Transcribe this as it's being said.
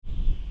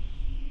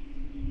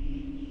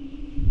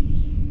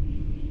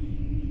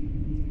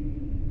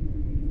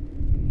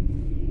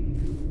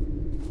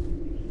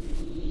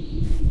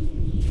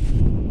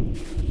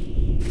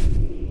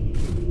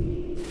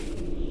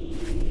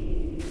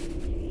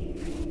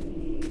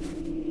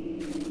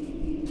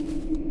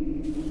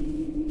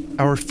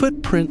Our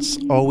footprints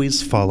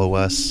always follow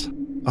us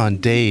on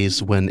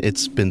days when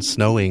it's been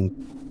snowing.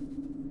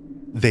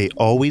 They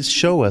always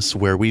show us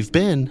where we've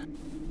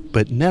been,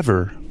 but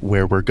never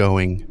where we're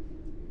going.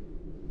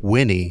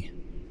 Winnie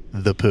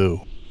the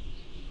Pooh.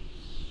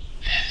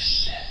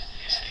 This is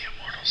the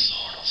Immortal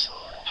Souls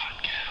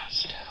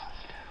podcast.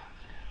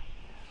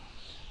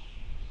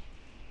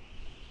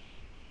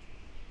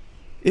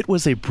 It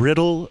was a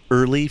brittle,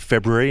 early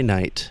February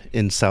night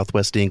in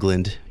southwest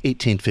England,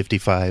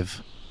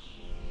 1855.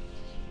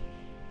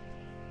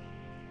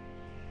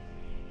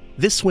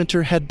 This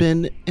winter had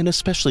been an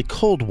especially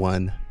cold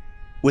one,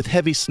 with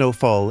heavy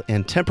snowfall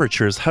and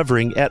temperatures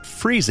hovering at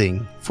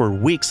freezing for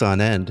weeks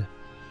on end.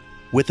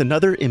 With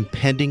another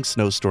impending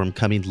snowstorm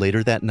coming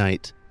later that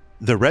night,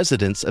 the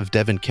residents of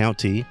Devon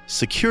County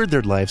secured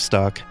their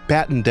livestock,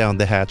 battened down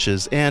the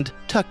hatches, and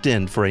tucked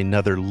in for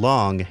another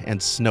long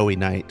and snowy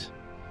night.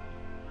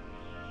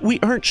 We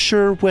aren't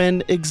sure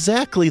when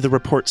exactly the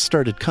reports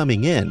started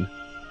coming in,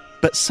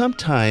 but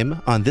sometime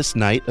on this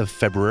night of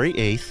February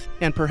 8th,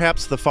 and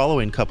perhaps the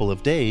following couple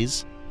of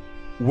days,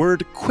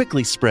 word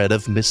quickly spread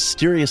of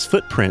mysterious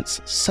footprints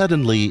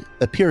suddenly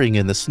appearing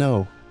in the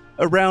snow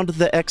around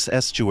the Exe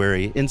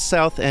estuary in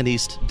South and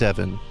East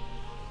Devon.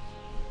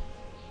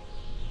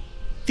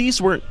 These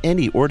weren't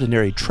any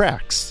ordinary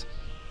tracks.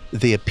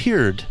 They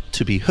appeared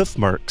to be hoof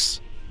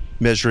marks,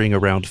 measuring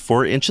around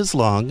 4 inches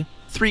long,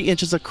 3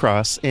 inches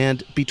across,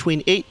 and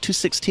between 8 to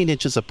 16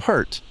 inches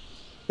apart,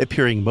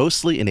 appearing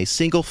mostly in a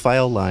single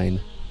file line.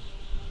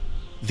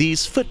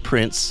 These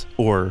footprints,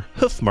 or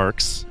hoof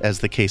marks, as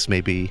the case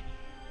may be,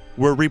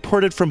 were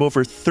reported from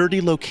over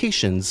 30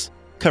 locations,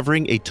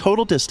 covering a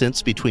total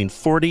distance between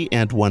 40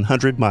 and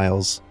 100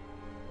 miles.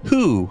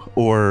 Who,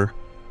 or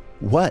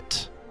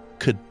what,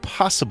 could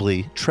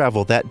possibly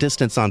travel that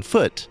distance on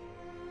foot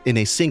in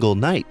a single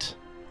night?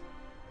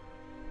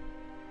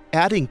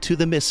 Adding to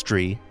the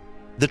mystery,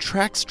 the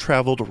tracks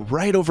traveled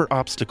right over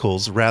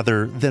obstacles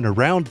rather than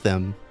around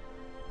them.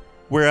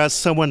 Whereas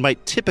someone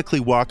might typically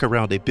walk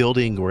around a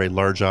building or a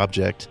large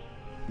object,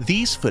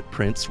 these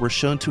footprints were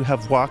shown to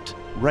have walked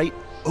right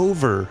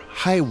over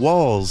high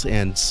walls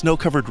and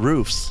snow-covered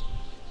roofs.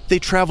 They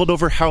traveled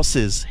over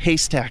houses,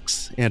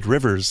 haystacks, and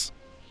rivers.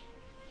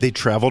 They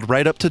traveled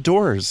right up to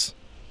doors.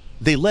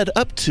 They led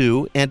up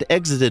to and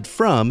exited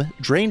from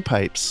drain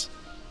pipes.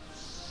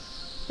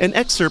 An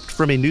excerpt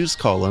from a news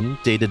column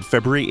dated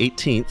February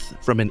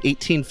 18th from an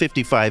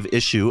 1855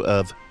 issue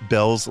of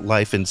Bell's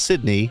Life in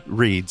Sydney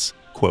reads,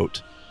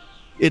 quote,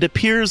 "It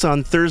appears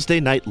on Thursday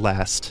night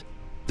last,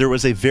 there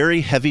was a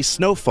very heavy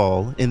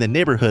snowfall in the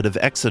neighborhood of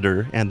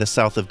Exeter and the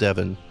south of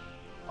Devon.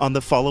 On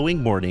the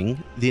following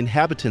morning, the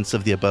inhabitants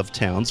of the above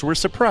towns were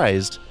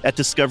surprised at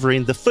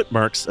discovering the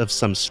footmarks of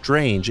some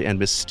strange and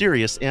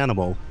mysterious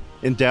animal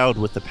endowed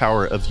with the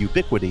power of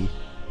ubiquity,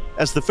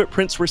 as the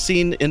footprints were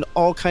seen in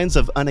all kinds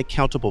of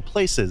unaccountable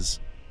places,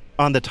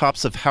 on the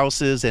tops of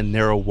houses and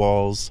narrow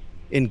walls,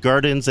 in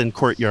gardens and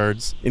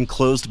courtyards,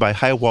 enclosed by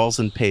high walls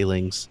and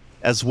palings,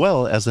 as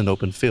well as in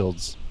open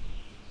fields.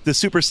 The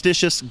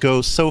superstitious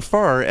go so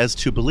far as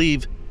to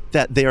believe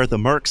that they are the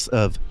marks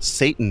of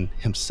Satan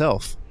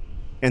himself,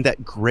 and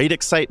that great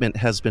excitement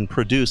has been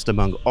produced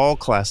among all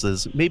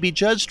classes may be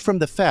judged from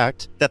the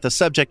fact that the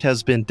subject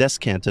has been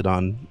descanted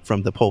on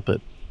from the pulpit."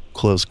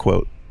 Close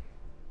quote.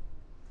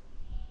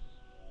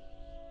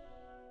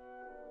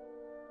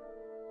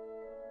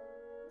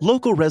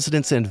 Local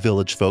residents and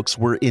village folks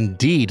were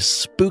indeed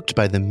spooked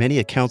by the many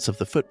accounts of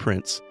the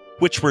footprints,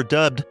 which were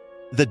dubbed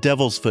the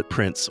Devil's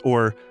Footprints,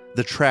 or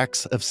the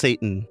Tracks of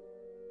Satan.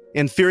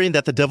 And fearing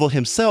that the devil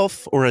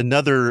himself, or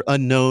another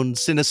unknown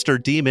sinister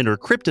demon or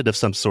cryptid of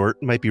some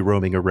sort, might be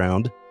roaming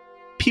around,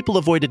 people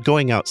avoided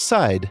going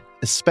outside,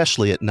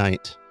 especially at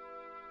night.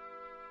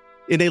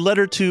 In a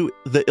letter to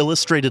the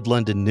Illustrated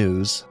London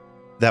News,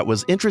 that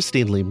was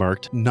interestingly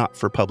marked not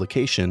for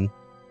publication,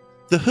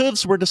 the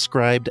hooves were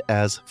described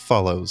as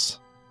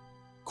follows,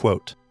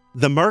 quote,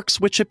 "The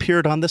marks which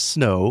appeared on the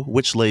snow,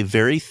 which lay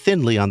very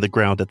thinly on the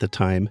ground at the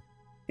time,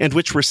 and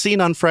which were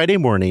seen on Friday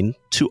morning,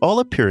 to all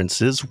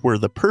appearances were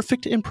the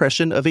perfect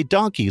impression of a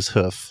donkey's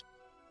hoof.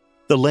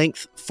 The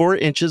length 4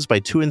 inches by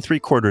 2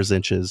 3/4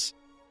 inches.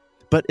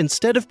 But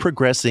instead of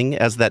progressing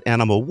as that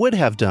animal would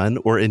have done,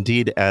 or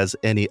indeed as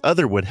any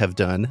other would have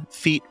done,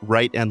 feet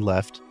right and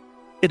left,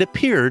 it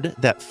appeared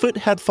that foot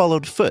had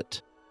followed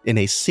foot in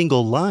a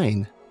single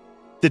line,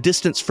 the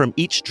distance from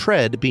each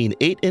tread being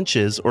 8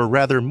 inches or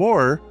rather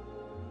more,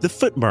 the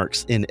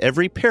footmarks in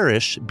every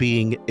parish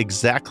being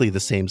exactly the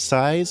same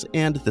size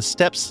and the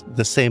steps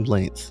the same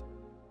length."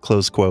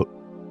 Close quote.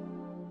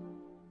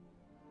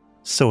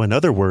 So in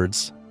other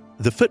words,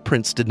 the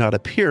footprints did not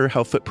appear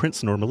how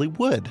footprints normally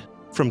would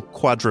from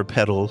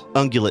quadrupedal,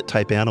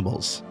 ungulate-type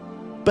animals,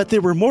 but they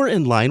were more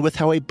in line with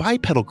how a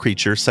bipedal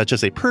creature such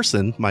as a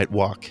person might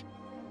walk.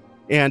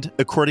 And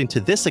according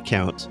to this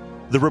account,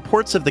 the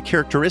reports of the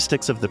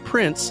characteristics of the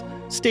prints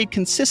stayed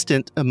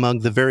consistent among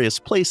the various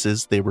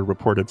places they were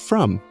reported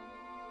from.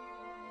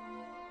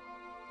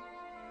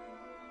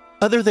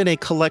 Other than a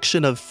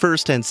collection of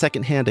first and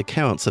second-hand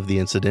accounts of the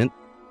incident,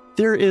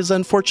 There is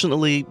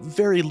unfortunately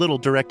very little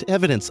direct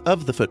evidence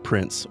of the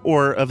footprints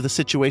or of the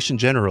situation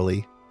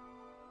generally.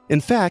 In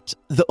fact,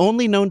 the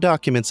only known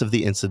documents of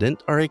the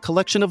incident are a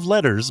collection of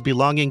letters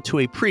belonging to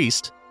a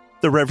priest,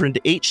 the Reverend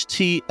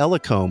H.T.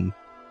 Ellicombe,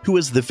 who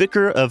was the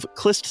vicar of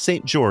Clist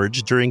St.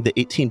 George during the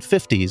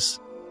 1850s.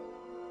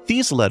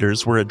 These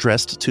letters were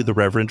addressed to the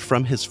Reverend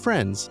from his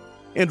friends,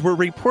 and were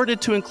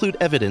reported to include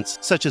evidence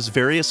such as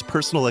various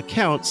personal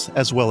accounts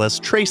as well as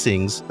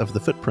tracings of the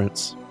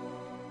footprints.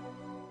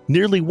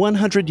 Nearly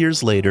 100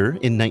 years later,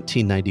 in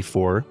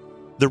 1994,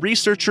 the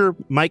researcher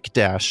Mike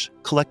Dash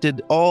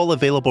collected all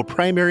available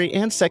primary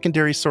and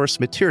secondary source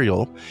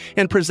material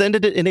and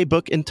presented it in a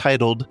book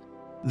entitled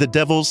The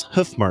Devil's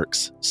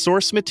Hoofmarks,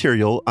 Source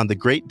Material on the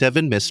Great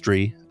Devon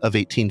Mystery of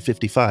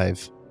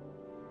 1855.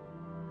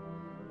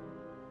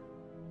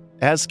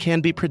 As can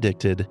be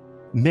predicted,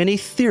 many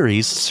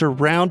theories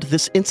surround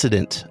this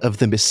incident of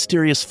the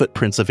mysterious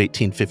footprints of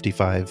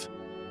 1855.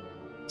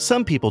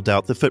 Some people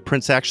doubt the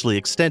footprints actually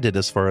extended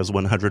as far as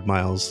 100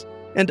 miles,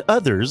 and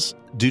others,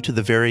 due to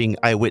the varying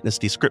eyewitness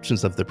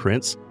descriptions of the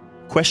prints,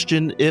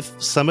 question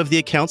if some of the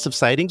accounts of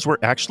sightings were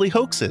actually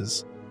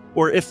hoaxes,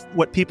 or if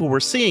what people were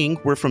seeing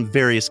were from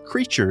various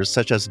creatures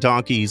such as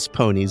donkeys,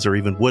 ponies, or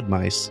even wood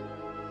mice.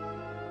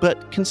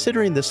 But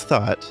considering this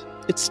thought,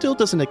 it still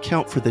doesn't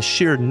account for the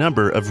sheer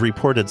number of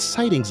reported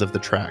sightings of the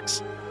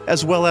tracks,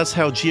 as well as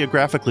how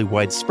geographically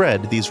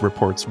widespread these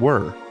reports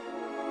were.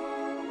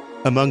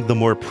 Among the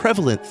more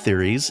prevalent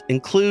theories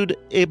include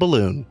a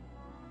balloon.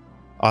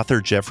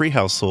 Author Jeffrey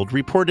Household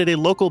reported a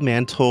local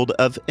man told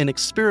of an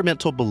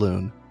experimental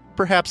balloon,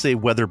 perhaps a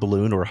weather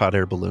balloon or hot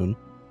air balloon,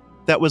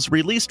 that was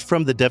released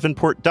from the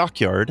Devonport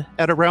dockyard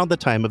at around the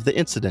time of the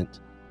incident.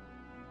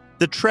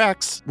 The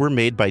tracks were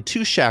made by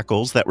two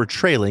shackles that were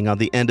trailing on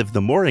the end of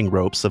the mooring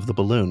ropes of the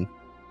balloon.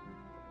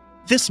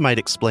 This might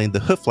explain the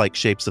hoof-like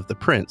shapes of the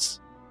prints,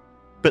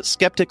 but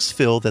skeptics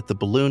feel that the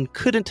balloon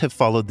couldn't have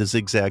followed the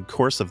zigzag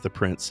course of the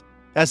prints,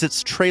 as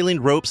its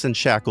trailing ropes and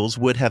shackles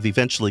would have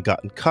eventually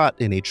gotten caught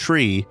in a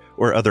tree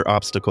or other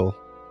obstacle.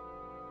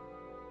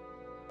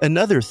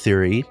 Another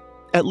theory,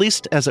 at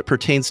least as it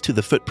pertains to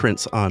the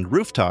footprints on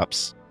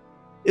rooftops,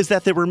 is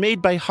that they were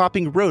made by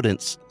hopping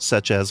rodents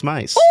such as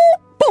mice. Oh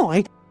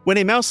boy! When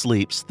a mouse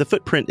leaps, the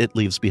footprint it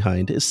leaves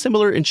behind is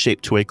similar in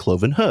shape to a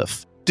cloven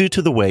hoof, due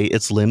to the way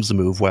its limbs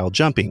move while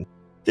jumping.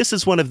 This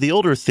is one of the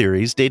older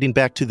theories dating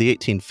back to the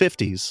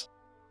 1850s.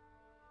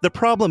 The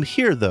problem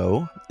here,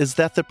 though, is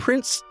that the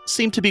prints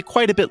seem to be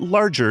quite a bit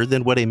larger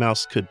than what a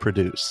mouse could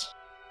produce.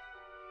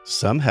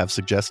 Some have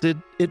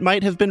suggested it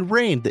might have been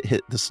rain that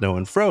hit the snow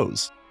and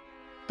froze,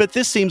 but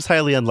this seems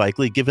highly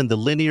unlikely given the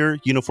linear,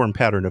 uniform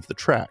pattern of the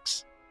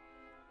tracks.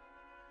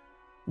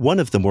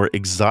 One of the more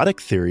exotic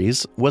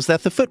theories was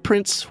that the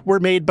footprints were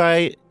made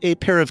by a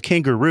pair of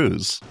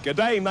kangaroos.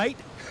 G'day, mate.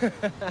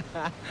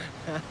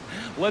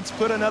 Let's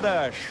put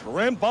another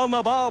shrimp on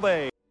the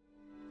barbie.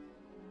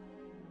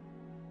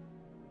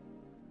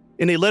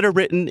 In a letter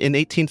written in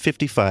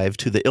 1855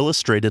 to the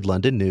Illustrated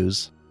London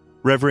News,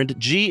 Reverend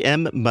G.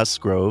 M.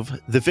 Musgrove,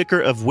 the vicar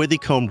of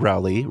Withycombe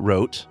Rowley,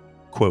 wrote,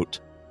 quote,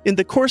 "In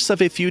the course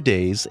of a few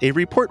days, a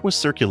report was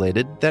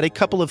circulated that a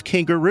couple of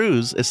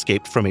kangaroos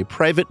escaped from a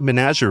private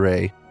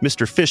menagerie,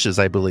 Mr. Fish's,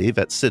 I believe,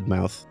 at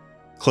Sidmouth."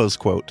 Close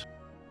quote.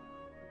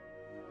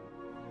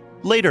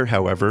 Later,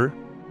 however,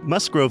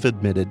 Musgrove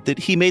admitted that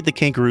he made the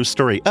kangaroo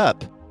story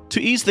up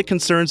to ease the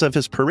concerns of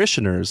his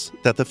parishioners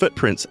that the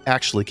footprints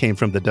actually came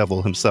from the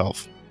devil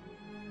himself.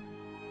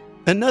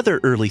 Another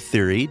early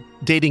theory,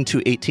 dating to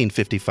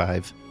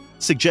 1855,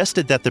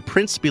 suggested that the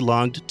prints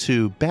belonged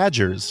to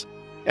badgers,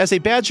 as a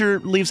badger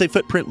leaves a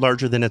footprint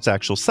larger than its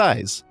actual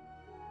size.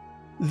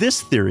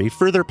 This theory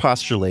further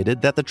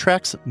postulated that the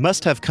tracks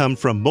must have come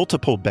from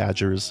multiple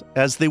badgers,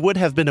 as they would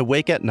have been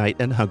awake at night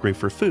and hungry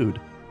for food,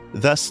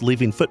 thus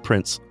leaving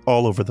footprints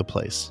all over the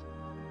place.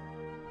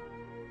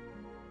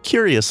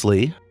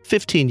 Curiously,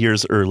 15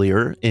 years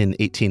earlier, in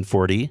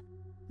 1840,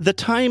 the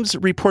Times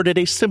reported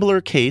a similar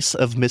case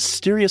of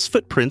mysterious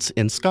footprints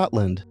in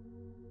Scotland.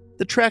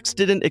 The tracks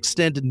didn't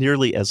extend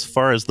nearly as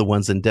far as the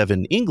ones in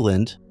Devon,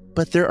 England,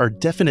 but there are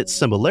definite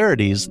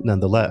similarities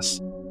nonetheless.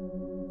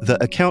 The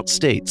account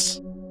states,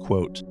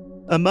 quote,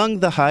 "Among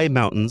the high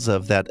mountains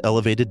of that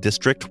elevated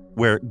district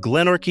where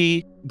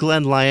Glenorchy,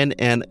 Glenlyon,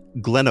 and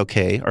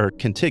Glenokay are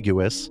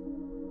contiguous,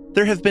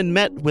 there have been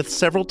met with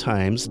several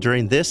times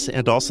during this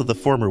and also the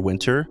former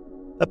winter,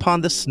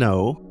 upon the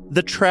snow,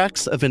 the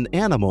tracks of an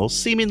animal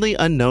seemingly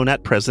unknown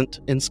at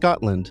present in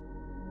Scotland.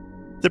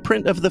 The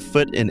print of the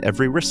foot in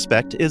every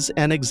respect is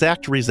an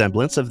exact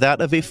resemblance of that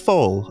of a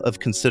foal of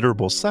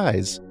considerable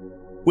size,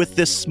 with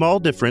this small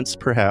difference,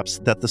 perhaps,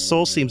 that the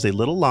sole seems a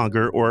little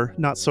longer or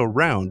not so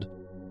round.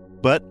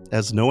 But,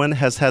 as no one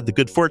has had the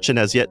good fortune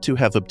as yet to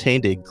have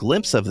obtained a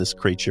glimpse of this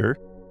creature,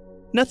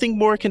 nothing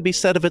more can be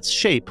said of its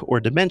shape or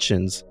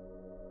dimensions,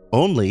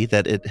 only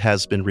that it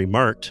has been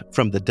remarked,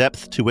 from the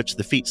depth to which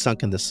the feet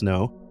sunk in the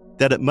snow,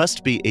 that it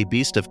must be a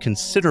beast of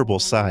considerable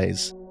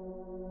size.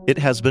 It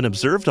has been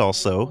observed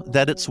also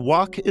that its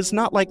walk is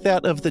not like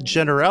that of the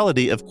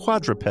generality of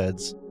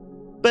quadrupeds,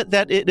 but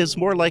that it is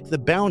more like the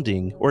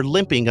bounding or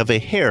limping of a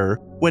hare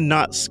when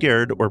not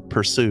scared or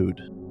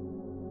pursued.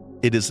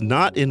 It is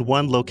not in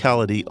one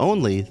locality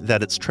only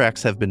that its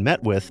tracks have been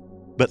met with,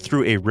 but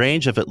through a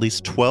range of at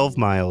least 12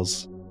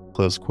 miles."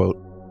 Close quote.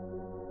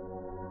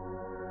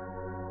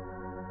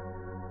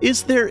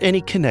 Is there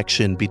any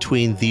connection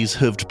between these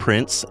hooved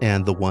prints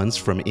and the ones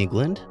from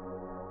England?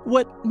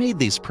 What made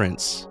these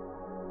prints?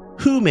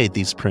 Who made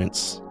these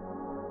prints?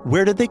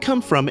 Where did they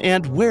come from,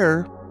 and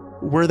where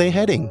were they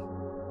heading?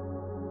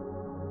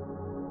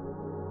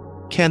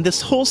 Can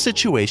this whole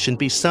situation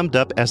be summed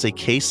up as a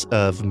case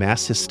of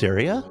mass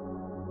hysteria?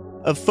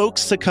 Of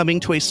folks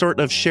succumbing to a sort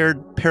of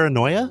shared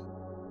paranoia?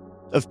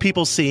 Of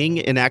people seeing,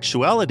 in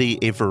actuality,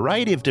 a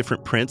variety of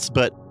different prints,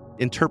 but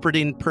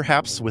interpreting,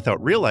 perhaps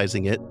without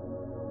realizing it,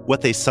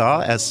 what they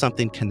saw as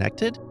something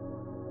connected?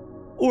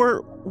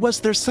 Or was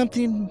there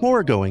something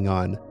more going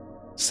on?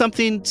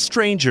 Something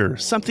stranger,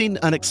 something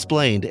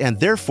unexplained, and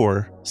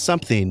therefore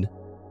something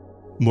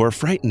more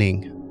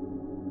frightening?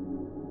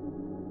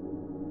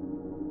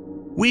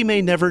 We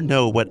may never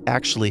know what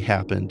actually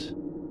happened,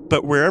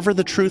 but wherever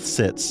the truth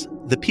sits,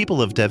 the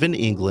people of Devon,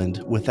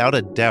 England, without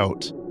a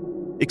doubt,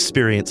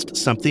 experienced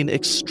something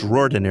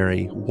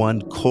extraordinary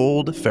one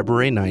cold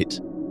February night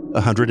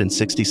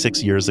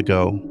 166 years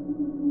ago.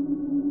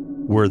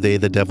 Were they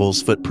the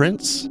devil's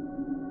footprints?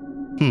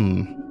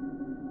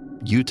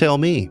 You tell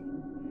me.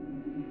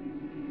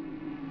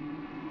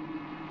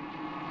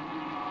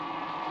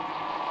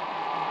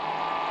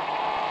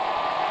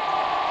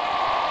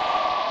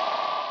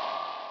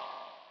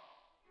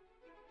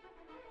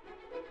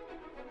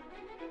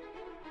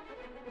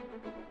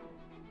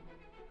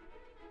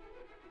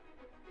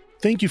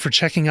 Thank you for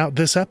checking out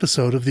this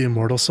episode of the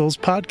Immortal Souls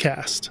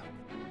podcast.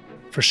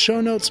 For show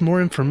notes, more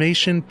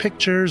information,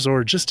 pictures,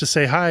 or just to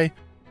say hi,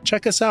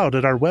 check us out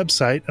at our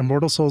website,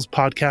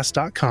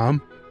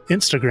 immortalsoulspodcast.com,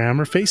 Instagram,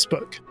 or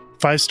Facebook.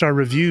 5-star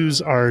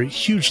reviews are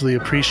hugely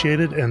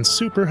appreciated and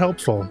super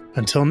helpful.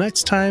 Until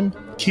next time,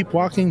 keep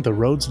walking the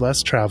roads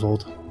less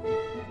traveled.